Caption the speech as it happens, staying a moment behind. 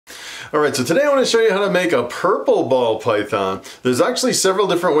Alright, so today I want to show you how to make a purple ball python. There's actually several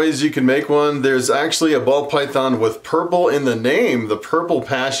different ways you can make one. There's actually a ball python with purple in the name, the purple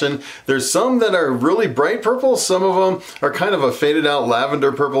passion. There's some that are really bright purple, some of them are kind of a faded out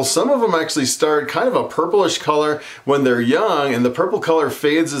lavender purple. Some of them actually start kind of a purplish color when they're young, and the purple color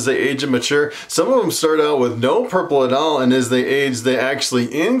fades as they age and mature. Some of them start out with no purple at all, and as they age, they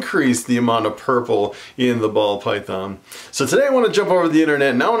actually increase the amount of purple in the ball python. So today I want to jump over the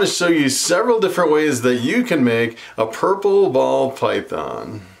internet and I want to show you several different ways that you can make a purple ball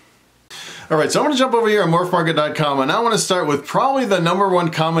python. Alright, so I'm going to jump over here on Morphmarket.com and I want to start with probably the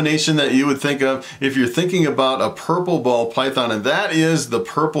 #1 combination that you would think of if you're thinking about a purple ball python, and that is the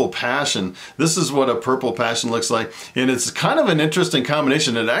purple passion. This is what a purple passion looks like, and it's kind of an interesting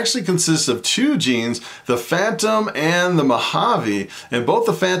combination. It actually consists of two genes, the phantom and the Mojave, and both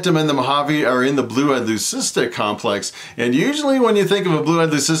the phantom and the Mojave are in the blue-eyed leucistic complex. And usually when you think of a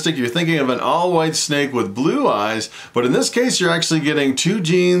blue-eyed leucistic, you're thinking of an all-white snake with blue eyes, but in this case you're actually getting two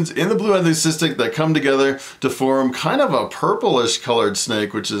genes in the blue-eyed leucistic that come together to form kind of a purplish colored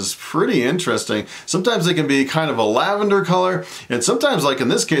snake, which is pretty interesting. Sometimes they can be kind of a lavender color, and sometimes, like in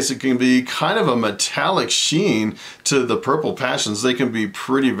this case, it can be kind of a metallic sheen to the purple passions. They can be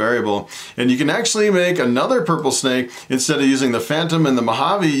pretty variable. And you can actually make another purple snake. Instead of using the phantom and the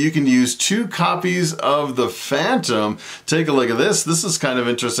Mojave, you can use two copies of the phantom. Take a look at this. This is kind of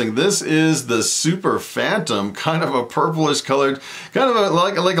interesting. This is the super phantom, kind of a purplish colored, kind of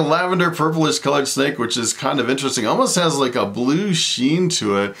like a lavender purplish colored snake, which is kind of interesting. Almost has like a blue sheen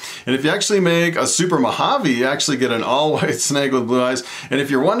to it. And if you actually make a super Mojave, you actually get an all-white snake with blue eyes. And if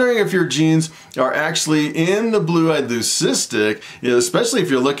you're wondering if your genes are actually in the blue-eyed leucistic, especially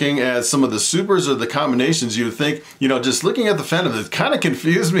if you're looking at some of the supers or the combinations, you would think, just looking at the phantom, it kind of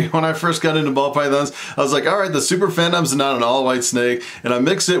confused me when I first got into ball pythons. I was like, all right, the super phantom's not an all-white snake, and I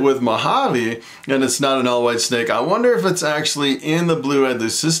mix it with Mojave, and it's not an all-white snake. I wonder if it's actually in the blue-eyed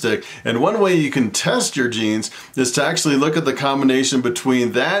leucistic. And one way you can test your genes is to actually look at the combination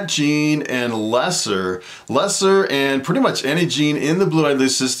between that gene and lesser. Lesser and pretty much any gene in the blue-eyed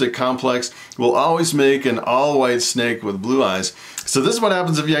leucistic complex will always make an all-white snake with blue eyes. So this is what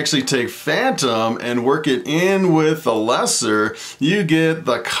happens if you actually take phantom and work it in with the lesser. You get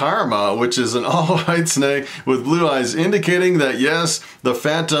the karma, which is an all-white snake with blue eyes, indicating that yes, the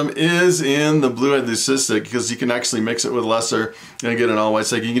phantom is in the blue-eyed leucistic, because you can actually mix it with lesser and get an all-white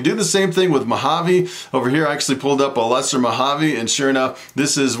snake. You can do the same thing with Mojave. Over here I actually pulled up a lesser Mojave, and sure enough,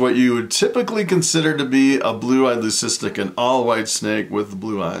 this is what you would typically consider to be a blue-eyed leucistic, an all-white snake with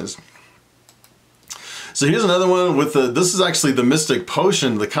blue eyes. So here's another one with this is actually the Mystic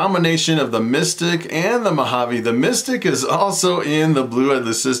Potion, the combination of the Mystic and the Mojave. The Mystic is also in the blue-eyed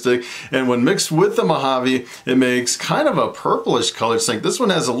leucistic, and when mixed with the Mojave, it makes kind of a purplish colored snake. This one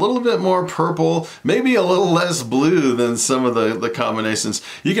has a little bit more purple, maybe a little less blue than some of the combinations.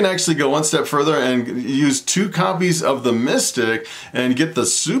 You can actually go one step further and use two copies of the Mystic and get the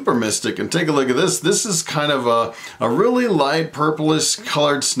Super Mystic, and take a look at this. This is kind of a really light purplish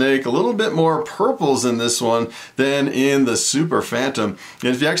colored snake, a little bit more purples in this one than in the super phantom.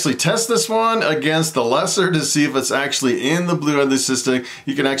 And if you actually test this one against the lesser to see if it's actually in the blue-eyed leucistic,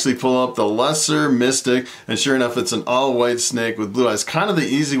 you can actually pull up the lesser Mystic, and sure enough, it's an all-white snake with blue eyes. Kind of the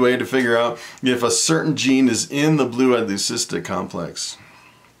easy way to figure out if a certain gene is in the blue-eyed leucistic complex.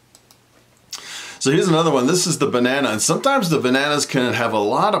 So here's another one. This is the banana, and sometimes the bananas can have a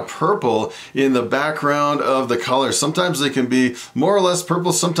lot of purple in the background of the color. Sometimes they can be more or less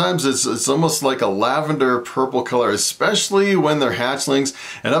purple. Sometimes it's almost like a lavender purple color, especially when they're hatchlings.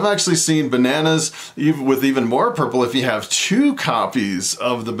 And I've actually seen bananas with even more purple if you have two copies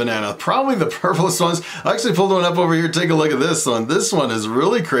of the banana. Probably the purplest ones. I actually pulled one up over here. Take a look at this one. This one is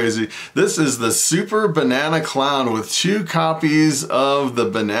really crazy. This is the Super Banana Clown with two copies of the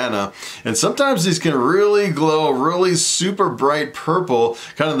banana. And sometimes these can really glow really super bright purple,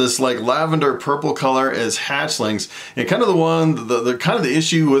 kind of this like lavender purple color as hatchlings. And kind of the kind of the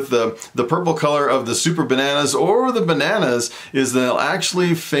issue with the purple color of the super bananas or the bananas is they'll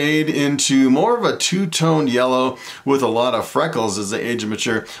actually fade into more of a two-tone yellow with a lot of freckles as they age and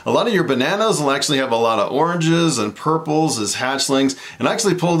mature. A lot of your bananas will actually have a lot of oranges and purples as hatchlings. And I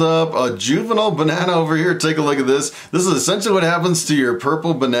actually pulled up a juvenile banana over here. Take a look at this. This is essentially what happens to your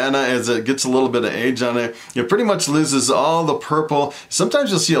purple banana as it gets a little bit bit of age on it. It pretty much loses all the purple. Sometimes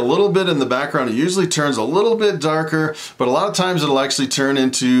you'll see a little bit in the background. It usually turns a little bit darker, but a lot of times it'll actually turn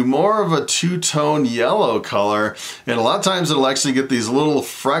into more of a two-tone yellow color, and a lot of times it'll actually get these little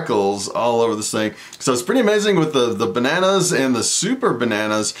freckles all over the thing. So it's pretty amazing with the bananas and the super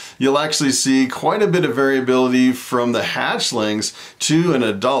bananas. You'll actually see quite a bit of variability from the hatchlings to an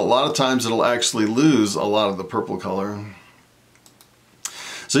adult. A lot of times it'll actually lose a lot of the purple color.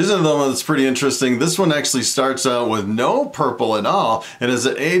 So these are the ones that's pretty interesting. This one actually starts out with no purple at all, and as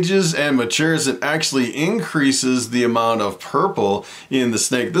it ages and matures, it actually increases the amount of purple in the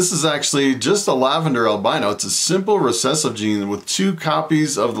snake. This is actually just a lavender albino. It's a simple recessive gene with 2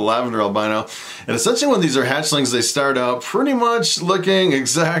 copies of the lavender albino. And essentially when these are hatchlings, they start out pretty much looking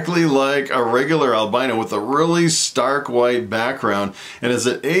exactly like a regular albino with a really stark white background. And as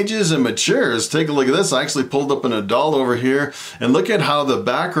it ages and matures, take a look at this. I actually pulled up an adult over here, and look at how the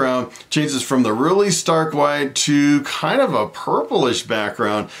background changes from the really stark white to kind of a purplish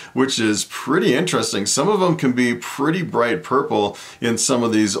background, which is pretty interesting. Some of them can be pretty bright purple in some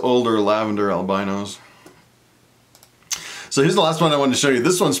of these older lavender albinos. So here's the last one I wanted to show you.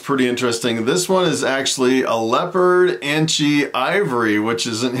 This one's pretty interesting. This one is actually a leopard Enchi ivory, which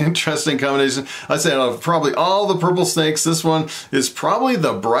is an interesting combination. I say out of probably all the purple snakes, this one is probably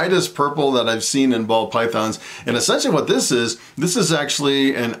the brightest purple that I've seen in ball pythons. And essentially what this is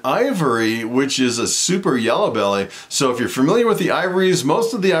actually an ivory, which is a super yellow belly. So if you're familiar with the ivories,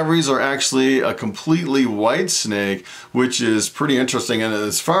 most of the ivories are actually a completely white snake, which is pretty interesting. And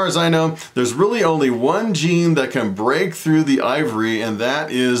as far as I know, there's really only one gene that can break through the ivory, and that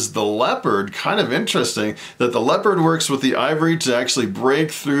is the leopard. Kind of interesting that the leopard works with the ivory to actually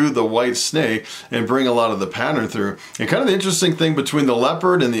break through the white snake and bring a lot of the pattern through. And kind of the interesting thing between the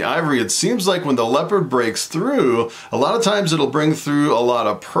leopard and the ivory, it seems like when the leopard breaks through, a lot of times it'll bring through a lot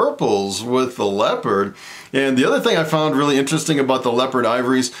of purples with the leopard. And the other thing I found really interesting about the leopard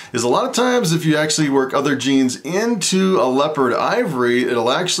ivories is a lot of times if you actually work other genes into a leopard ivory,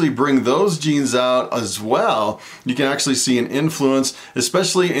 it'll actually bring those genes out as well. You can actually see an influence,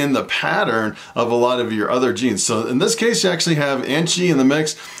 especially in the pattern of a lot of your other genes. So in this case, you actually have Enchi in the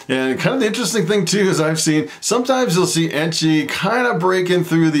mix. And kind of the interesting thing too is I've seen, sometimes you'll see Enchi kind of breaking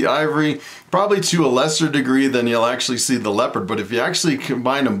through the ivory, probably to a lesser degree than you'll actually see the leopard. But if you actually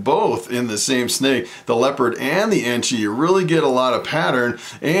combine them both in the same snake, the leopard and the Enchi, you really get a lot of pattern,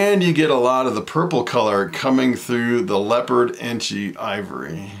 and you get a lot of the purple color coming through the leopard Enchi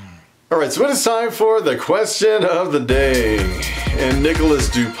ivory. All right, so it is time for the question of the day. And Nicholas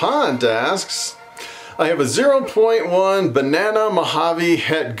DuPont asks, I have a 0.1 banana Mojave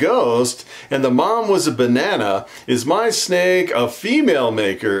het ghost, and the mom was a banana. Is my snake a female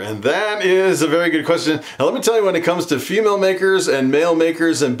maker? And that is a very good question. And let me tell you, when it comes to female makers and male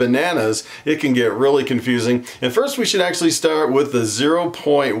makers and bananas, it can get really confusing. And first we should actually start with the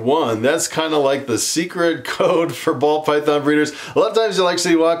 0.1. That's kind of like the secret code for ball python breeders. A lot of times you'll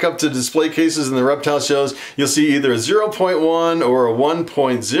actually walk up to display cases in the reptile shows, you'll see either a 0.1 or a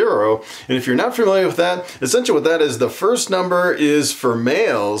 1.0. And if you're not familiar with that, essentially what that is, the first number is for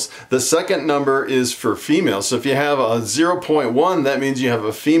males, the second number is for females. So if you have a 0.1, that means you have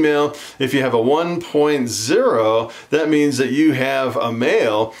a female. If you have a 1.0, that means that you have a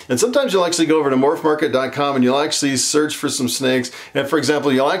male. And sometimes you'll actually go over to morphmarket.com and you'll actually search for some snakes. And for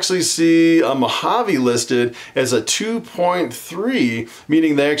example, you'll actually see a Mojave listed as a 2.3,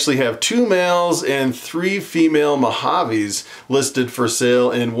 meaning they actually have 2 males and 3 female Mojaves listed for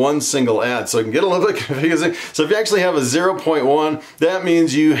sale in one single ad. So it can get a little bit confusing. So if you actually have a 0.1, that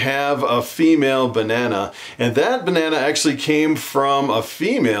means you have a female banana. And that banana actually came from a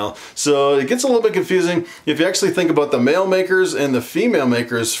female. So it gets a little bit confusing. If you actually think about the male makers and the female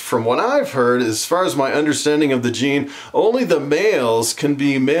makers, from what I've heard, as far as my understanding of the gene, only the males can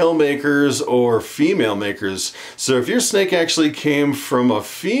be male makers or female makers. So if your snake actually came from a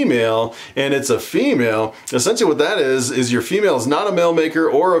female and it's a female, essentially what that is your female is not a male maker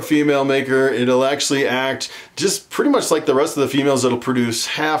or a female maker. It'll actually act just pretty much like the rest of the females. It'll produce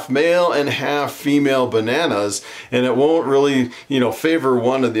half male and half female bananas, and it won't really, favor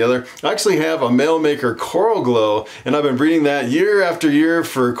one or the other. I actually have a male maker coral glow, and I've been breeding that year after year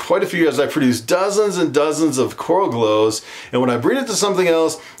for quite a few years. I produce dozens and dozens of coral glows, and when I breed it to something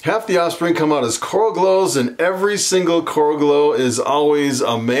else, half the offspring come out as coral glows, and every single coral glow is always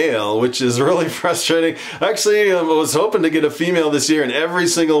a male, which is really frustrating. Actually, I was hoping to get a female this year, and every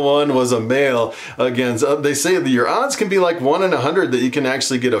single one was a male. Again, they say that your odds can be like 1 in 100 that you can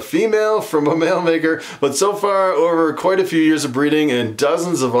actually get a female from a male maker, but so far over quite a few years of breeding and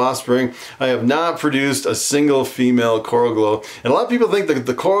dozens of offspring, I have not produced a single female coral glow. And a lot of people think that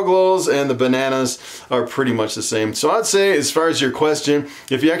the coral glows and the bananas are pretty much the same. So I'd say, as far as your question,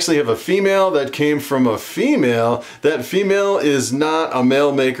 if you actually have a female that came from a female, that female is not a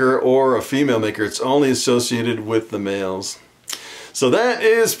male maker or a female maker. It's only associated with the males. So that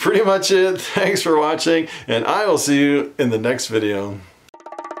is pretty much it. Thanks for watching, and I will see you in the next video.